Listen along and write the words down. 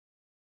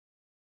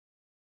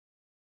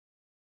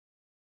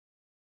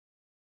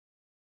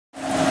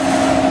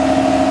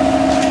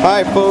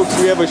Hi folks,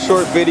 we have a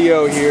short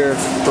video here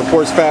for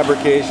Force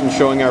Fabrication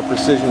showing our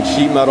precision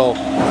sheet metal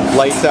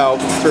lights out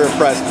turret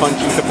press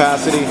punching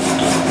capacity.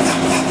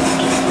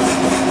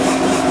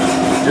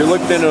 You're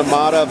looking at an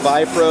Amada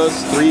Vipros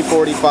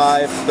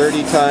 345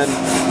 30-ton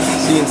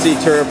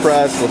CNC turret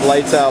press with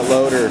lights out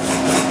loader.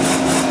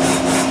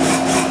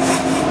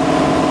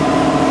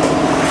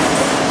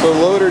 So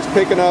the loader's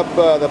picking up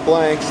the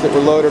blanks that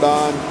were loaded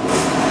on,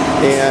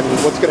 and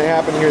what's going to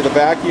happen here, the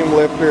vacuum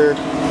lifter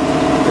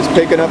is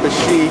picking up a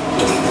sheet,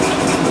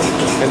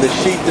 and the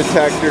sheet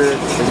detector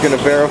is going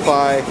to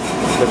verify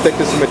the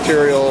thickness of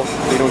material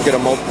so you don't get a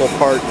multiple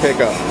part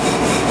pickup.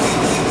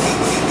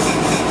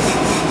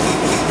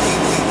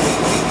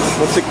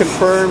 Once it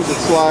confirms, it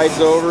slides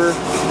over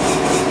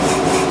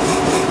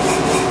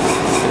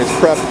and it's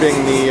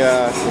prepping the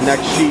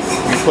next sheet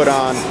you put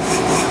on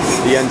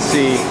the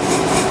NC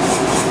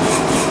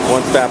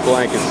once that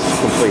blank is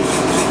complete.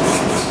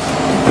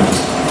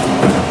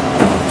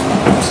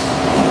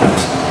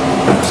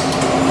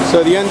 So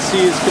the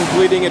NC is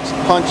completing its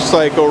punch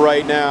cycle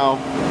right now,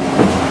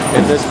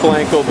 and this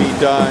blank will be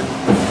done.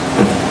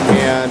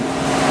 And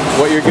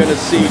what you're going to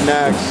see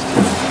next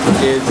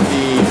is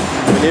the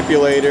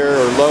manipulator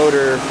or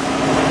loader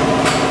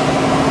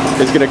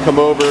is going to come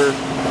over.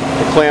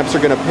 The clamps are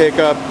going to pick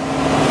up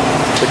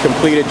the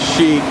completed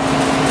sheet.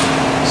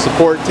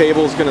 Support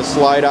table is going to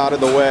slide out of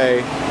the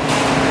way,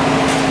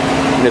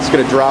 and it's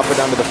going to drop it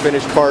onto the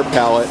finished part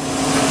pallet.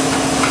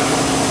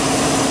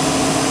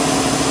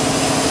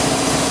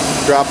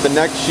 Drop the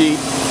next sheet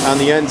on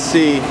the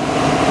NC.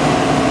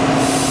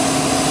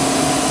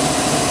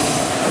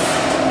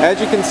 As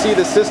you can see,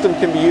 the system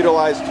can be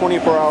utilized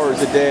 24 hours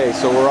a day,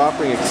 so we're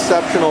offering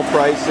exceptional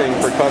pricing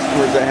for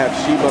customers that have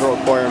sheet metal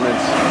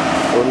requirements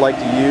or would like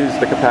to use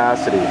the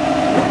capacity.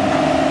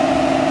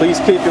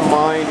 Please keep in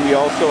mind we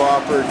also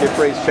offer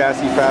dip-brazed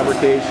chassis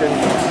fabrication,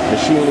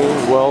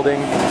 machining,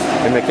 welding,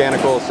 and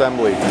mechanical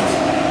assembly.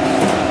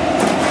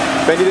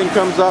 If anything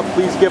comes up,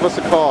 please give us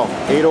a call,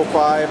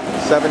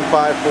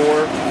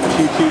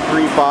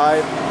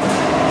 805-754-2235,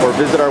 or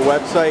visit our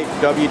website,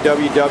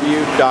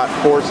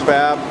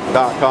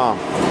 www.forcefab.com.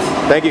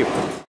 Thank you.